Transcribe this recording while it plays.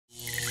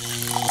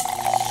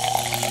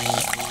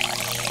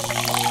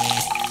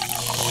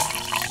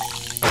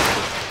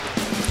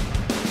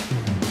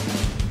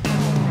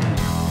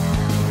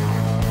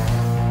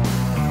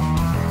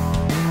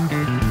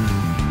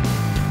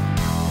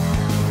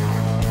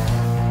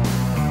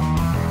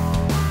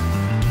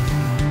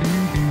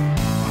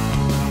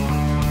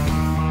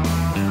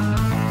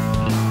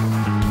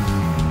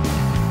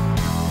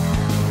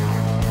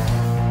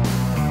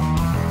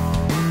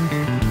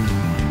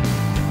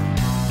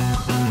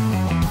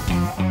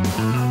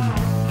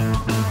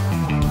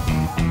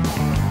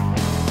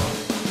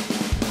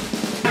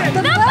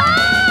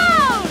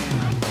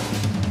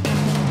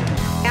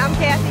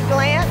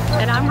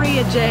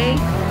Maria J,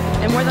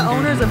 and we're the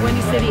owners of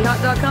Windy City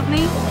Hot Dog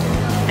Company.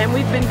 And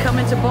we've been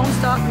coming to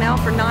Bonestock now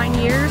for 9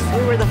 years.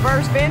 We were the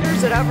first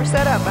vendors that ever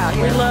set up out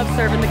here. We love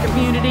serving the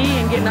community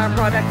and getting our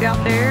product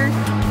out there.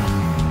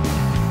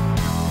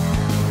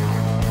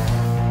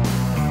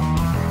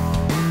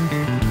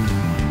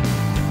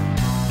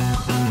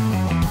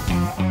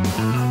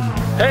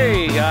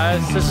 Hey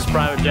guys, this is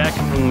Private Jack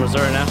from the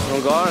Missouri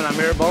National Guard, and I'm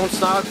here at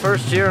Bonestock,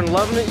 first year and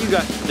loving it. You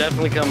guys should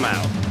definitely come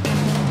out.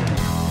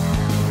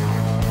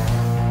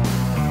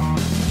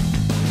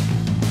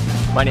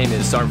 My name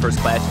is Sergeant First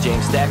Class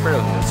James Stafford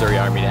of the Missouri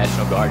Army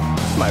National Guard.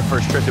 This is my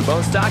first trip to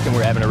Bonestock, and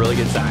we're having a really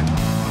good time.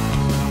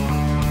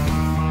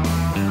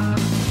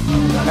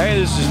 Hey,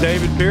 this is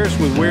David Pierce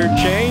with Weird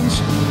Chains.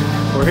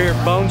 We're here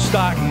at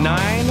Bonestock 9.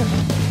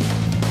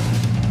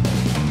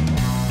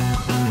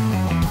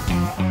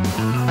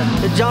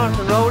 It's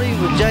Jonathan Rody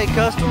with J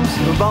Customs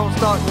with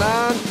Bonestock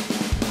 9.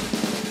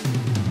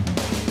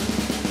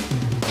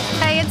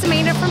 Hey, it's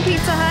Amanda from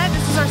Pizza Hut.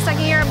 This is our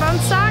second year at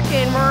Bonestock,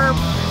 and we're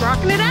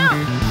rocking it out.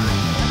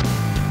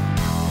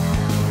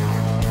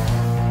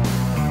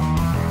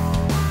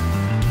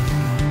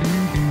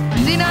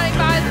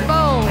 Z95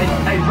 Bone.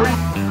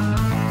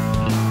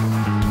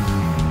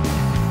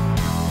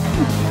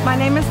 My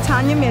name is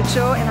Tanya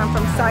Mitchell, and I'm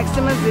from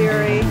Sikeston,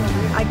 Missouri.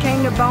 I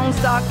came to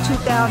Bonestock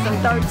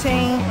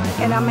 2013,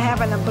 and I'm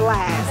having a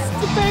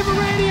blast. The favorite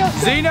radio.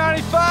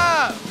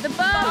 Z95! The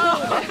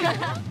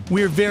Bone.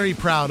 We're very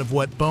proud of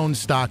what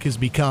Bonestock has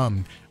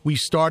become. We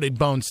started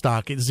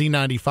Bonestock at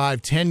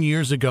Z95 10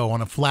 years ago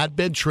on a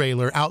flatbed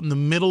trailer out in the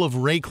middle of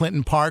Ray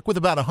Clinton Park with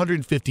about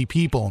 150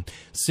 people.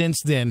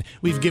 Since then,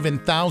 we've given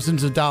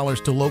thousands of dollars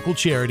to local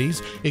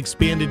charities,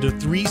 expanded to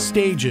 3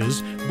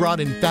 stages, brought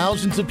in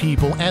thousands of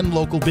people and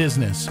local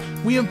business.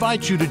 We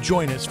invite you to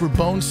join us for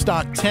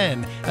Bonestock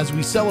 10 as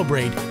we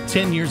celebrate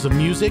 10 years of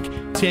music,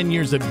 10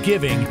 years of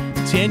giving,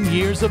 10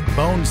 years of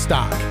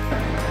Bonestock.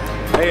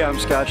 Hey, I'm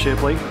Scott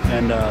Shipley,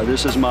 and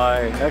this is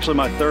actually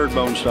my third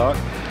Bonestock.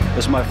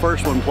 This is my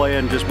first one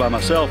playing just by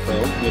myself, though,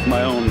 with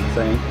my own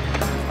thing.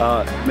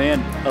 Man,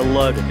 I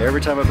loved it.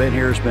 Every time I've been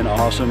here, it's been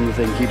awesome. The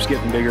thing keeps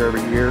getting bigger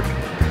every year.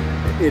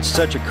 It's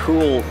such a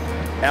cool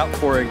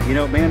outpouring. You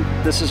know, man,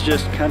 this is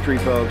just country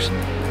folks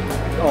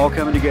all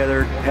coming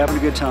together, having a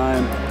good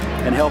time,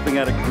 and helping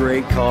out a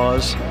great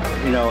cause.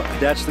 You know,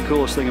 that's the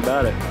coolest thing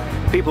about it.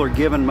 People are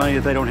giving money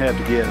that they don't have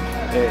to give.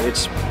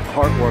 It's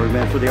heartwarming,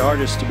 man, for the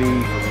artists to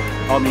be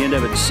on the end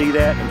of it, to see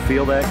that and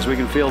feel that, because we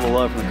can feel the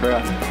love from the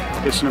crowd.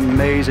 It's an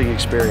amazing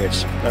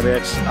experience. I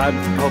mean, I'm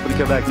hoping to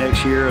come back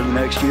next year and the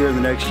next year and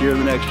the next year and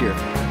the next year.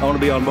 I want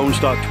to be on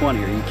Bonestock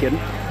 20. Are you kidding?